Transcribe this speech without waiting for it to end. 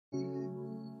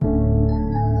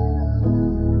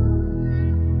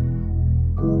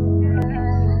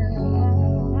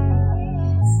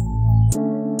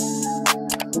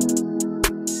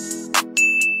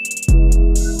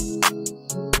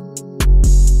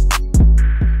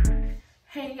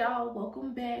y'all,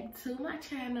 welcome back to my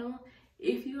channel.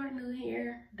 If you are new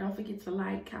here, don't forget to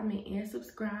like, comment, and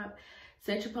subscribe.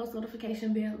 Set your post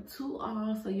notification bell to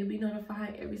all so you'll be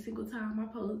notified every single time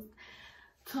I post.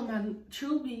 To my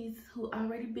truebies who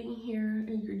already been here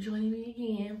and you're joining me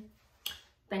again,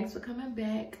 thanks for coming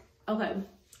back. Okay,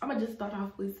 I'm gonna just start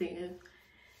off with saying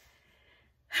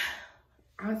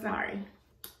I'm sorry.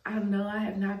 I know I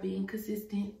have not been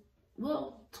consistent.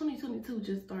 Well, 2022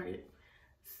 just started,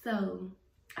 so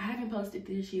I haven't posted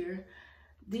this year.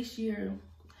 This year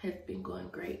has been going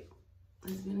great.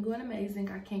 It's been going amazing.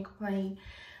 I can't complain.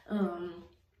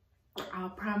 I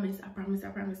promise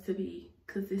to be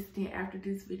consistent after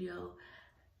this video.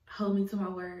 Hold me to my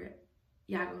word.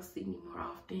 Y'all gonna see me more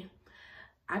often.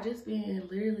 I just been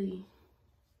literally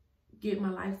getting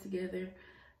my life together.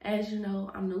 As you know,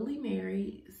 I'm newly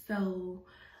married, so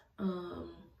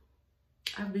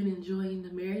I've been enjoying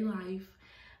the married life.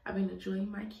 I've been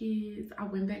enjoying my kids. I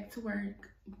went back to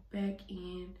work back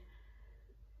in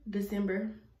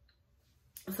December,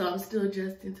 so I'm still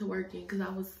adjusting to working because I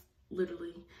was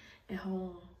literally at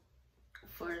home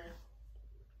for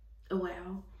a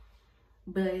while.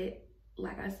 But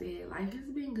like I said, life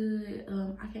has been good.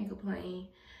 I can't complain.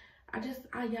 I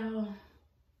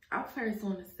first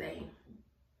want to say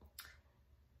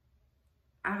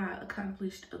I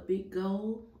accomplished a big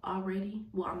goal already.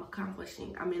 Well, I'm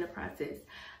in a process.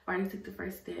 I already took the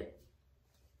first step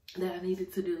that I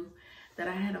needed to do, that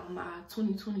I had on my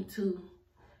 2022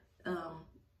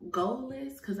 goal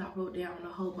list, because I wrote down a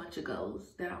whole bunch of goals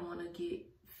that I want to get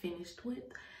finished with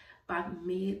by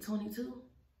mid-22.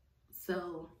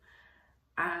 So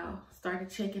I started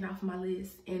checking off my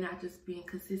list and I just been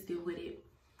consistent with it.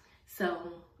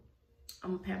 So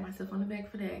I'm gonna pat myself on the back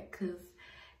for that, because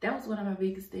that was one of my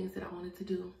biggest things that I wanted to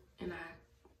do, and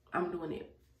I'm doing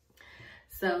it.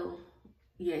 So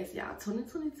yes, y'all,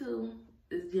 2022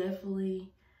 is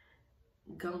definitely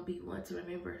gonna be one to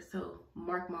remember. So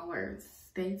mark my words,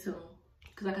 stay tuned,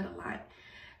 because I got a lot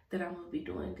that I'm gonna be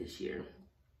doing this year.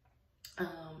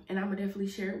 And I'm gonna definitely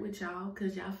share it with y'all,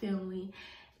 because y'all family,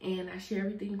 and I share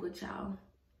everything with y'all.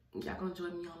 Y'all gonna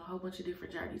join me on a whole bunch of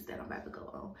different journeys that I'm about to go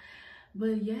on.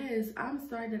 But yes, I'm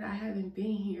sorry that I haven't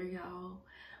been here, y'all.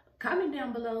 Comment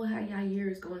down below how y'all year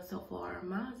is going so far.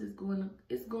 Mine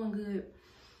is going good.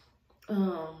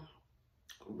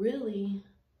 Really,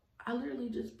 I literally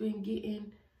just been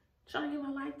trying to get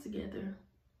my life together.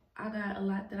 I got a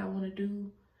lot that I want to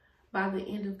do by the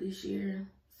end of this year.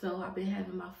 So I've been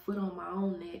having my foot on my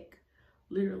own neck,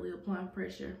 literally applying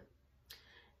pressure.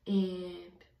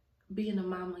 And being a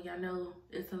mama, y'all know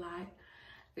it's a lot.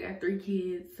 I got 3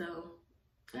 kids, so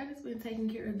I just been taking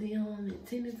care of them and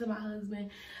tending to my husband.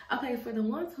 Okay, for the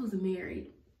ones who's married,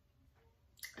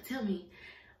 tell me,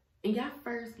 in y'all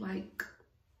first like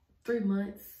 3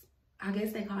 months, I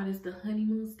guess they call this the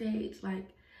honeymoon stage. Like,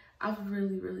 I've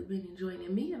really been enjoying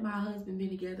it. Me and my husband been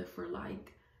together for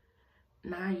like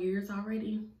 9 years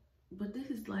already, but this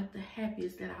is like the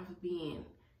happiest that I've been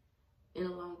in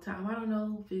a long time. I don't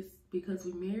know if it's because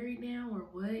we're married now or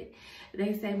what.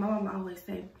 They say, my mom always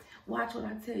say, watch what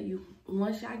I tell you.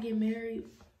 Once y'all get married,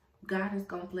 God is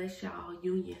gonna bless y'all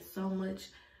union so much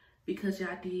because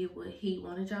y'all did what he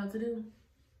wanted y'all to do.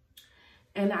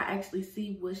 And I actually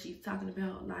see what she's talking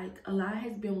about. Like, a lot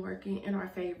has been working in our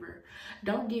favor.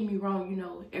 Don't get me wrong, you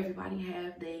know, everybody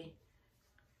have they,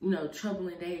 you know,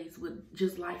 troubling days with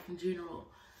just life in general.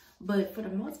 But for the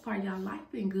most part, y'all, life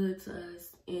been good to us.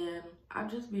 And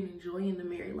I've just been enjoying the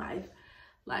married life.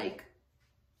 Like,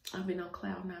 I've been on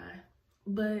cloud 9.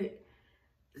 But,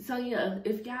 so yeah,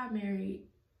 if y'all married,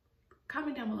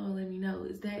 comment down below and let me know.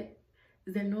 Is that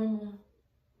normal?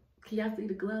 Can y'all see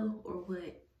the glow or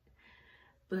what?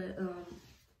 But,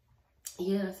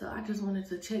 yeah, so I just wanted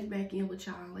to check back in with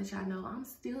y'all and let y'all know I'm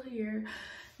still here.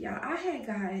 Y'all, I had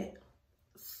got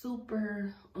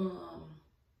super,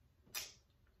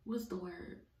 what's the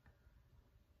word?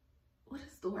 What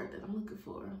is the word that I'm looking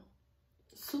for?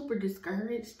 Super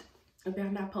discouraged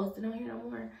about not posting on here no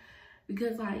more.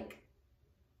 Because, like,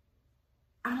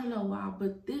 I don't know why,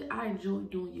 but I enjoy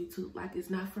doing YouTube. Like, it's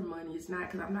not for money. It's not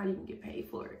because I'm not even getting paid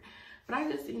for it. But I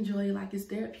just enjoy it. Like, it's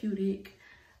therapeutic.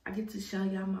 I get to show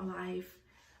y'all my life.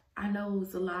 I know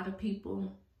it's a lot of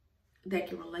people that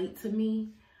can relate to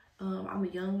me. I'm a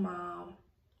young mom,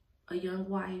 a young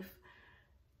wife,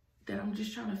 that I'm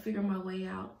just trying to figure my way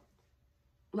out.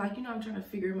 Like, you know, I'm trying to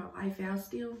figure my life out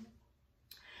still.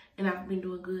 And I've been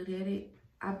doing good at it.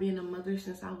 I've been a mother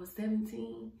since I was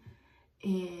 17.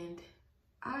 And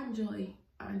I enjoy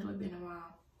being a mom.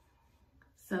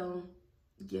 So,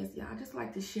 yes, y'all, I just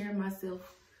like to share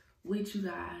myself with you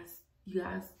guys. You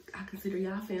guys, I consider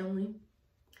y'all family.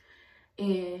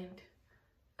 And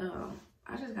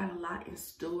I just got a lot in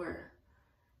store,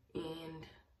 and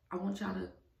I want y'all to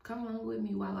come along with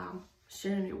me while I'm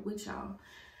sharing it with y'all.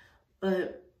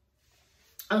 But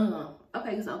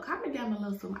okay, so comment down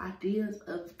below some ideas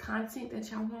of content that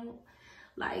y'all want,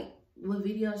 like what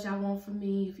videos y'all want from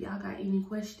me. If y'all got any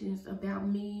questions about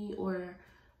me or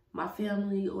my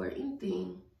family or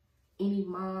anything, any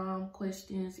mom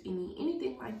questions,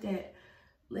 anything like that,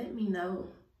 let me know.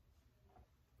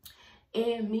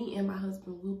 And me and my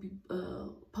husband will be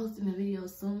posting a video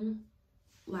soon,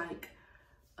 like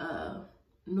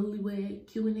newlywed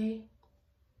Q&A.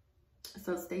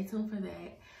 So stay tuned for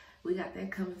that. We got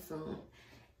that coming soon.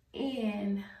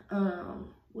 And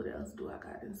what else do I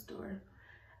got in store?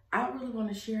 I really want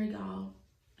to share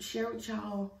with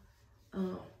y'all,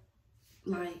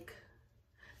 like,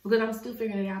 because I'm still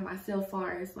figuring it out myself,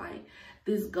 far as like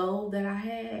this goal that I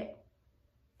had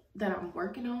that I'm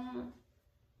working on.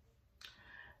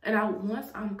 And once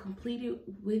I'm completed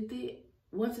with it,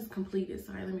 once it's completed,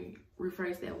 sorry, let me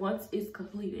rephrase that. Once it's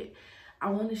completed,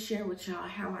 I want to share with y'all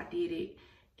how I did it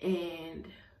and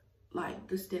like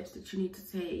the steps that you need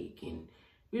to take, and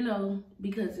you know,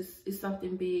 because it's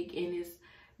something big and it's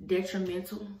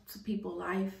detrimental to people's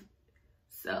life.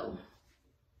 So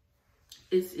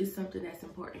it's something that's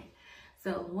important.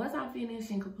 So once I'm finished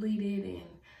and completed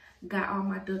and got all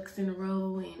my ducks in a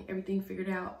row and everything figured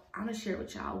out, I'm gonna share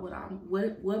with y'all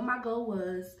what my goal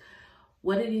was,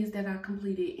 what it is that I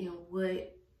completed, and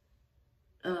what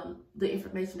the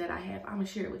information that I have. I'm gonna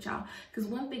share it with y'all. Because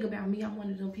one thing about me, I'm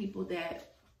one of them people that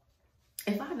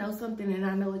if I know something and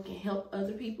I know it can help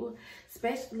other people,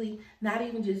 especially not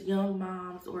even just young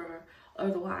moms or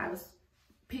otherwise,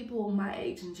 people my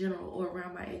age in general or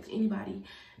around my age, anybody,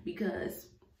 because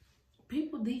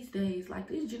people these days, like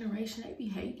this generation, they be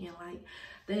hating. Like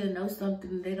they'll know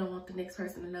something they don't want the next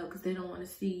person to know because they don't want to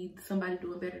see somebody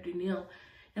doing better than them.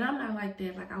 And I'm not like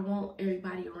that. Like I want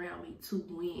everybody around me to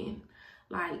win.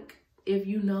 Like if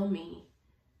you know me,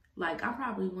 like I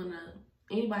probably want to,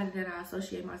 anybody that I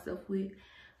associate myself with,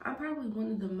 I'm probably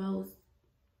one of the most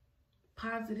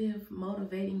positive,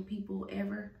 motivating people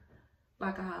ever.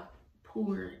 Like I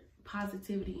pour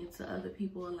positivity into other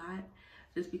people a lot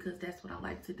just because that's what I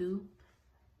like to do.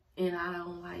 And I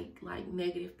don't like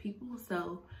negative people.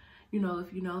 So, you know,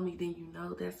 if you know me, then you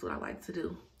know that's what I like to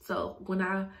do. So when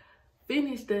I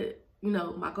finish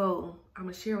my goal, I'm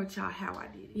gonna share with y'all how I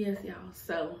did it. Yes, y'all.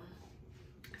 So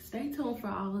stay tuned for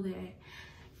all of that.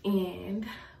 And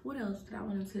what else did I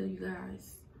want to tell you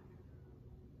guys?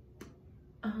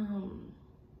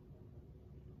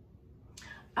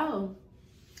 Oh,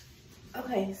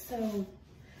 okay, so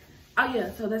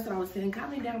so that's what I was saying.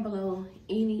 Comment down below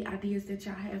any ideas that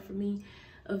y'all have for me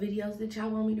of videos that y'all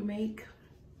want me to make.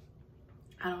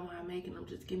 I don't mind making them.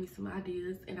 Just give me some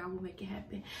ideas and I will make it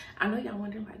happen. I know y'all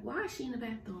wondering, like, why is she in the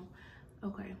bathroom?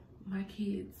 Okay, my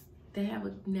kids, they have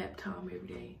a nap time every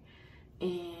day.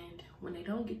 And when they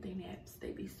don't get their naps,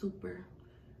 they be super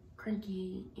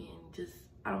cranky and just,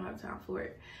 I don't have time for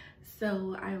it.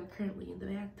 So I am currently in the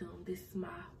bathroom. This is my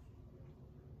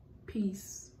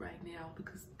peace right now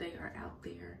because they are out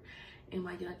there. And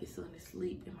my youngest son is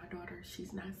asleep and my daughter,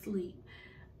 she's not asleep.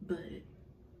 But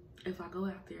if I go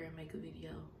out there and make a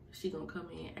video, she gonna come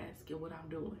in asking what I'm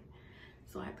doing.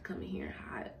 So I have to come in here and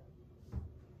hide.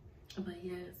 But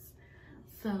yes,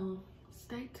 so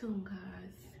stay tuned,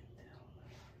 guys.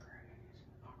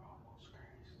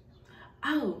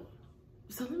 Oh,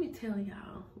 so let me tell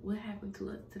y'all what happened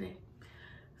to us today.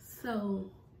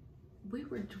 So we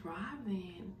were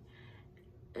driving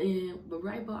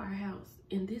right by our house,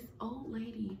 and this old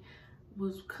lady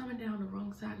was coming down the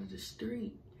wrong side of the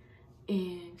street,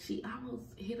 and she almost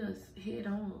hit us head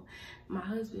on. My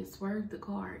husband swerved the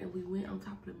car, and we went on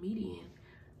top of the median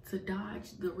to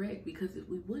dodge the wreck, because if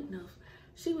we wouldn't have,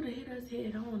 she would have hit us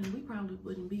head on, and we probably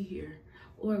wouldn't be here,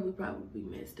 or we probably would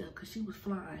be messed up, because she was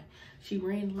flying. She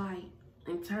ran light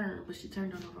and turned, but she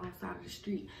turned on the wrong side of the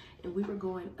street, and we were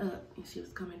going up, and she was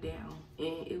coming down,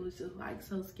 and it was just like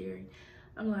so scary.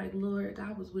 I'm like, Lord,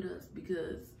 God was with us,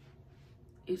 because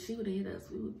if she would have hit us,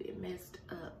 we would have been messed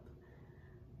up.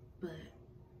 But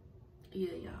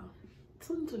yeah, y'all,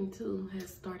 2022 has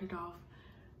started off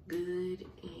good,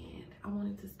 and I want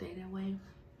it to stay that way,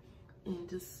 and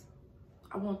just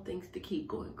I want things to keep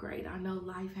going great. I know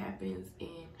life happens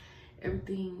and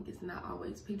everything is not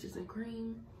always peaches and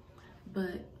cream,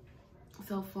 but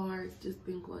so far it's just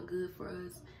been going good for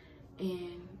us,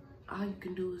 and all you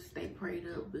can do is stay prayed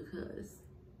up, because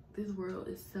this world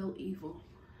is so evil,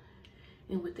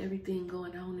 and with everything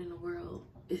going on in the world,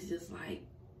 it's just like,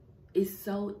 it's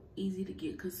so easy to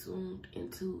get consumed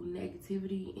into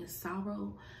negativity and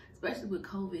sorrow, especially with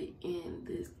COVID and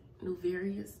this new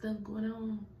variant stuff going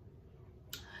on.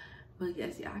 But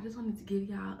yes, yeah, I just wanted to give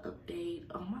y'all an update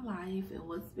on my life and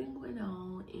what's been going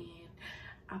on, and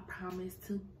I promise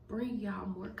to bring y'all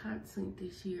more content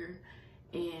this year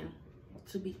and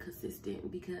to be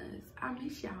consistent, because I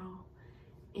miss y'all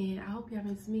and I hope y'all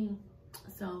miss me.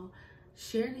 So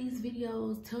share these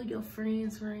videos, tell your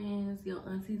friends, your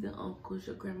aunties and uncles,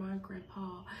 your grandma and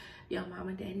grandpa, your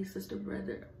mama, daddy, sister,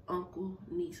 brother, uncle,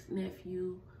 niece,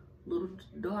 nephew, little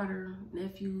daughter,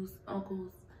 nephews,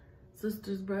 uncles,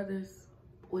 sisters, brothers,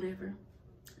 whatever,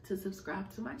 to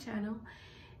subscribe to my channel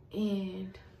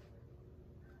and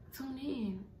tune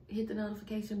in. Hit the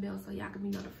notification bell so y'all can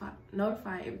be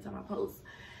notified every time I post,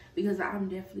 because I'm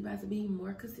definitely about to be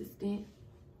more consistent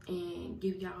and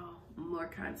give y'all more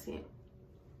content.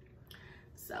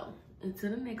 So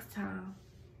until the next time,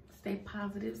 stay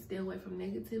positive, stay away from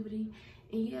negativity,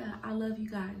 and yeah, I love you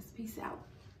guys. Peace out.